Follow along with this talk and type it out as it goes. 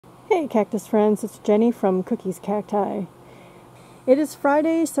Hey cactus friends, it's Jenny from Cookies Cacti. It is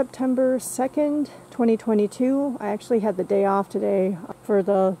Friday, September 2nd, 2022. I actually had the day off today for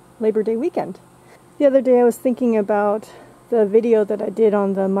the Labor Day weekend. The other day I was thinking about the video that I did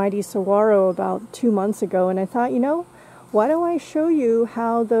on the mighty saguaro about 2 months ago, and I thought, why don't I show you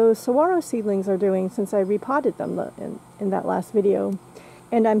how those saguaro seedlings are doing since I repotted them in that last video.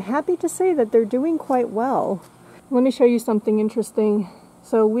 And I'm happy to say that they're doing quite well. Let me show you something interesting.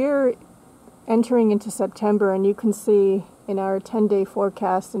 So we're entering into September, and you can see in our 10-day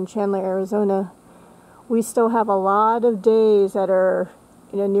forecast in Chandler, Arizona, we still have a lot of days that are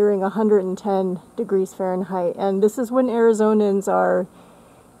nearing 110 degrees Fahrenheit. And this is when Arizonans are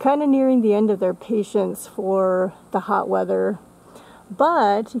kind of nearing the end of their patience for the hot weather.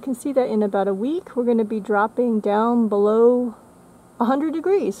 But you can see that in about a week, we're going to be dropping down below 100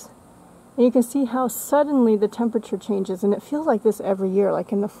 degrees. And you can see how suddenly the temperature changes, and it feels like this every year.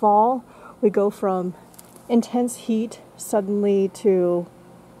 Like in the fall, we go from intense heat suddenly to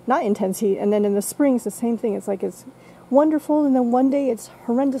not intense heat, and then in the spring it's the same thing. It's like it's wonderful, and then one day it's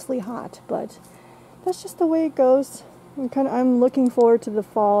horrendously hot. But that's just the way it goes. I'm looking forward to the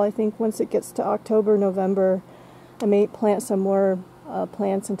fall. I think once it gets to October, November, I may plant some more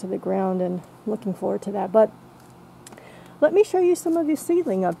plants into the ground, and looking forward to that. But let me show you some of these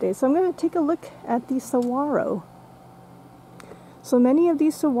seedling updates. So I'm going to take a look at the saguaro. So many of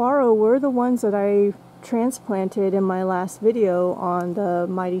these saguaro were the ones that I transplanted in my last video on the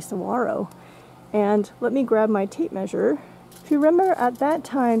mighty saguaro. And let me grab my tape measure. If you remember, at that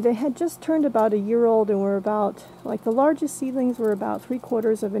time they had just turned about a year old, and were about, like, the largest seedlings were about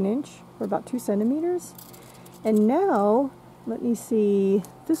 3/4 of an inch, or about 2 centimeters. And now, let me see,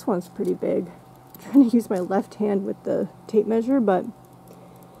 this one's pretty big. I'm trying to use my left hand with the tape measure, but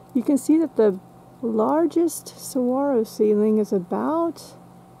you can see that the largest saguaro seedling is about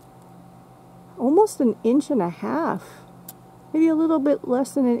almost 1.5 inches, maybe a little bit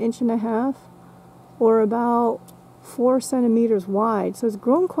less than 1.5 inches, or about 4 centimeters wide. So it's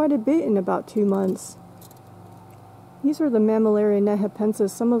grown quite a bit in about 2 months. These are the Mammillaria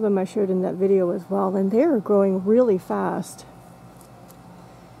nehapensis. Some of them I showed in that video as well, and they're growing really fast.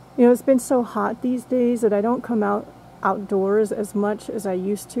 It's been so hot these days that I don't come outdoors as much as I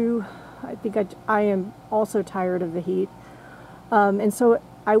used to. I think I am also tired of the heat. And so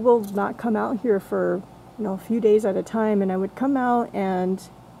I will not come out here for a few days at a time, and I would come out and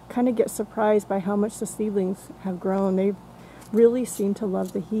kind of get surprised by how much the seedlings have grown. They really seem to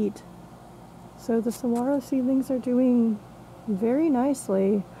love the heat. So the saguaro seedlings are doing very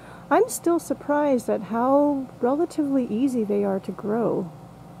nicely. I'm still surprised at how relatively easy they are to grow.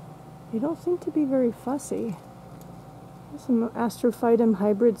 They don't seem to be very fussy. There's some Astrophytum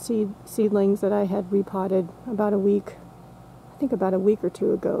hybrid seedlings that I had repotted about a week or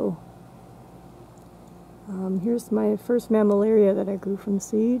two ago. Here's my first Mammillaria that I grew from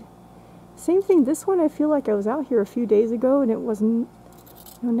seed. Same thing, this one I feel like I was out here a few days ago, and it wasn't,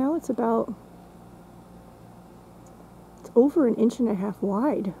 now it's over 1.5 inches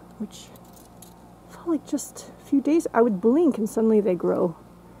wide, which felt like just a few days. I would blink and suddenly they grow.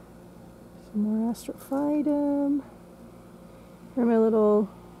 Some more Astrophytum. Here are my little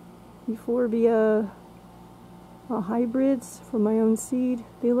euphorbia hybrids from my own seed.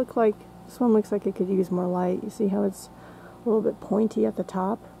 They look like, this one looks like it could use more light. You see how it's a little bit pointy at the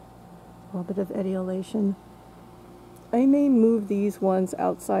top? A little bit of etiolation. I may move these ones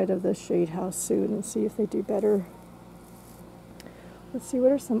outside of the shade house soon and see if they do better. Let's see,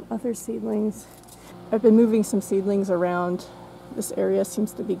 what are some other seedlings? I've been moving some seedlings around. This area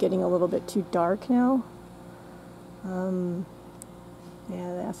seems to be getting a little bit too dark now. Yeah,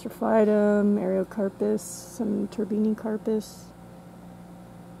 the Astrophytum, Ariocarpus, some Turbinicarpus.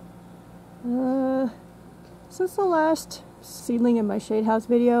 Since the last seedling in my shade house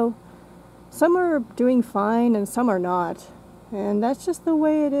video, some are doing fine and some are not. And that's just the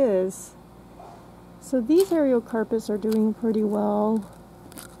way it is. So these Ariocarpus are doing pretty well.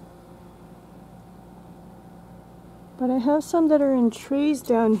 But I have some that are in trays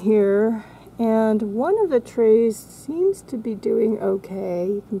down here, and one of the trays seems to be doing okay.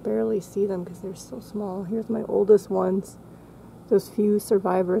 You can barely see them because they're so small. Here's my oldest ones, those few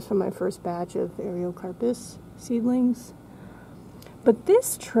survivors from my first batch of Ariocarpus seedlings. But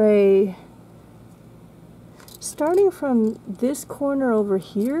this tray, starting from this corner over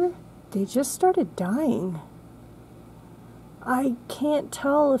here, they just started dying. I can't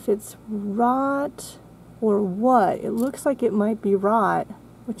tell if it's rot or what. It looks like it might be rot,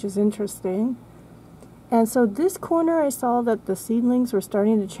 which is interesting. And so this corner, I saw that the seedlings were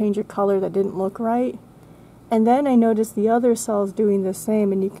starting to change a color that didn't look right. And then I noticed the other cells doing the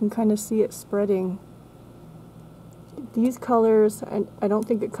same, and you can kind of see it spreading. These colors, I don't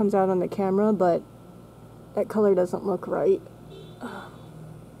think it comes out on the camera, but that color doesn't look right.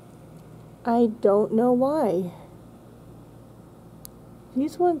 I don't know why.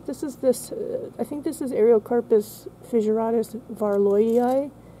 These ones, I think this is Ariocarpus fissuratus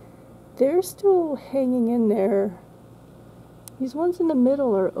varloidii. They're still hanging in there. These ones in the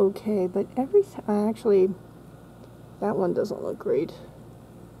middle are okay, but actually, that one doesn't look great.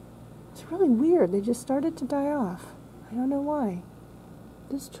 It's really weird. They just started to die off. I don't know why.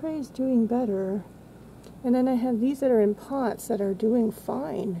 This tray is doing better. And then I have these that are in pots that are doing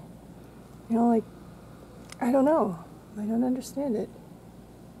fine. You know, like, I don't know. I don't understand it.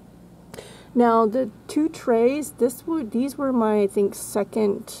 Now, the two trays, these were my, I think,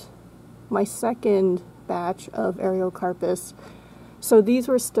 my second batch of Ariocarpus. So these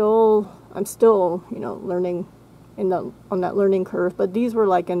were still, I'm still, you know, learning on that learning curve, but these were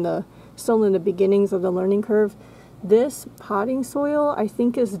like still in the beginnings of the learning curve. This potting soil, I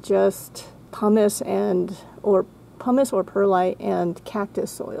think, is just pumice or perlite and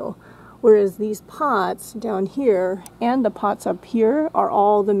cactus soil. Whereas these pots down here and the pots up here are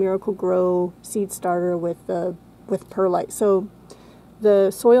all the Miracle-Gro seed starter with perlite. So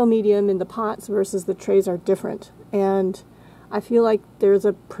the soil medium in the pots versus the trays are different. And I feel like there's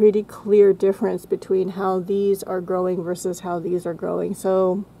a pretty clear difference between how these are growing versus how these are growing.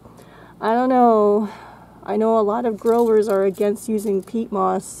 So I don't know. I know a lot of growers are against using peat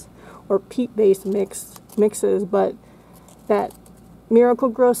moss or peat-based mixes, but that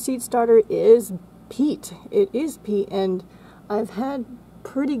Miracle-Gro seed starter is peat. It is peat, and I've had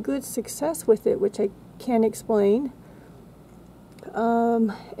pretty good success with it, which I can't explain.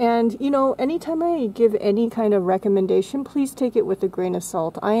 And you know, anytime I give any kind of recommendation, please take it with a grain of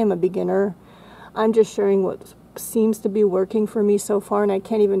salt. I am a beginner. I'm just sharing what seems to be working for me so far, and I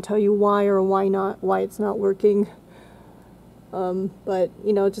can't even tell you why or why it's not working. But,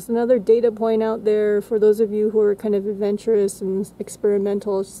 you know, just another data point out there for those of you who are kind of adventurous and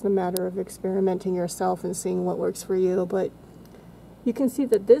experimental. It's just a matter of experimenting yourself and seeing what works for you. But you can see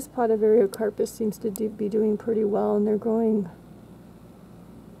that this pot of Ariocarpus seems to be doing pretty well, and they're growing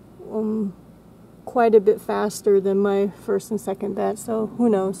quite a bit faster than my first and second batch, so who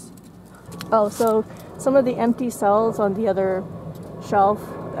knows. Oh, so some of the empty cells on the other shelf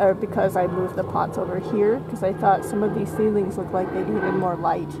are because I moved the pots over here because I thought some of these seedlings look like they needed more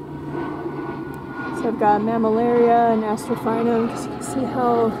light. So I've got Mammillaria and Astrophytum. You can see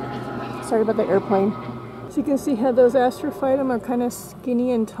how, sorry about the airplane. So you can see how those Astrophytum are kind of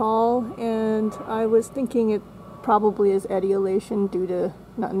skinny and tall, and I was thinking it probably is etiolation due to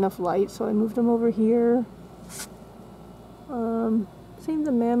not enough light, so I moved them over here. Same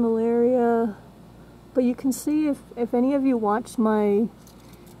the Mammillaria, but you can see if any of you watched my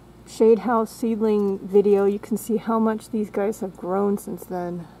shade house seedling video, you can see how much these guys have grown since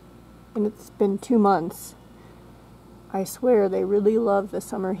then, and it's been 2 months. I swear they really love the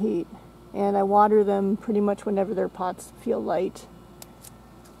summer heat, and I water them pretty much whenever their pots feel light.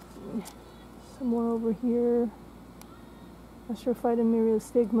 Some more over here. Astrophytum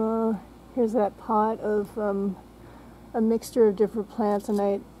myriostigma. Here's that pot of a mixture of different plants, and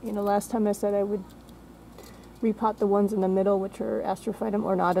last time I said I would repot the ones in the middle, which are Astrophytum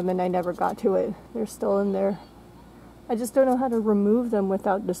ornatum, and I never got to it. They're still in there. I just don't know how to remove them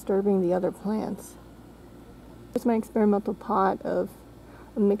without disturbing the other plants. Here's my experimental pot of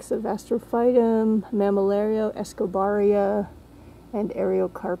a mix of Astrophytum, Mammillaria, Escobaria, and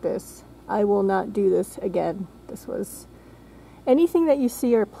Ariocarpus. I will not do this again. Anything that you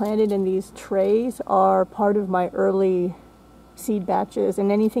see are planted in these trays are part of my early seed batches,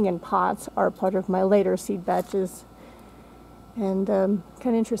 and anything in pots are part of my later seed batches. And kind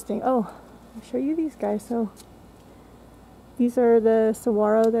of interesting. Oh, I'll show you these guys. So these are the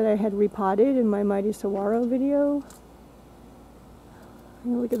Saguaro that I had repotted in my Mighty Saguaro video.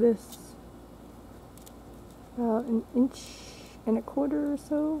 And look at this. About 1.25 inches or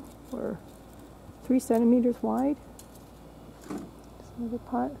so, or 3 centimeters wide. Another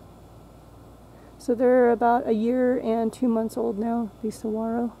pot. So they're about 1 year and 2 months old now, these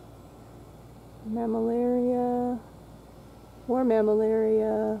Saguaro. Mammillaria, more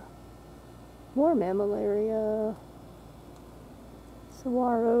Mammillaria, more Mammillaria,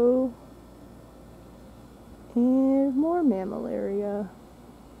 Saguaro, and more Mammillaria.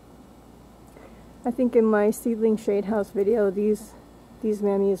 I think in my seedling shade house video, these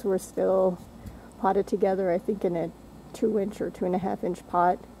mammies were still potted together, I think in a 2-inch or 2.5-inch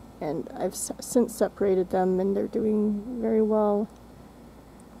pot, and I've since separated them, and they're doing very well.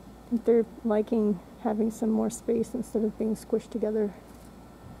 I think they're liking having some more space instead of being squished together.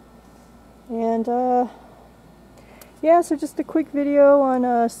 And yeah, so just a quick video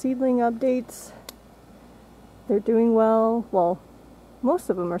on seedling updates. They're doing well. Well, most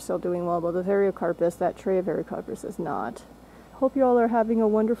of them are still doing well, but with Ariocarpus, that tray of Ariocarpus is not. Hope you all are having a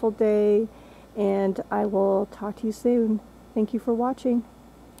wonderful day, and I will talk to you soon. Thank you for watching.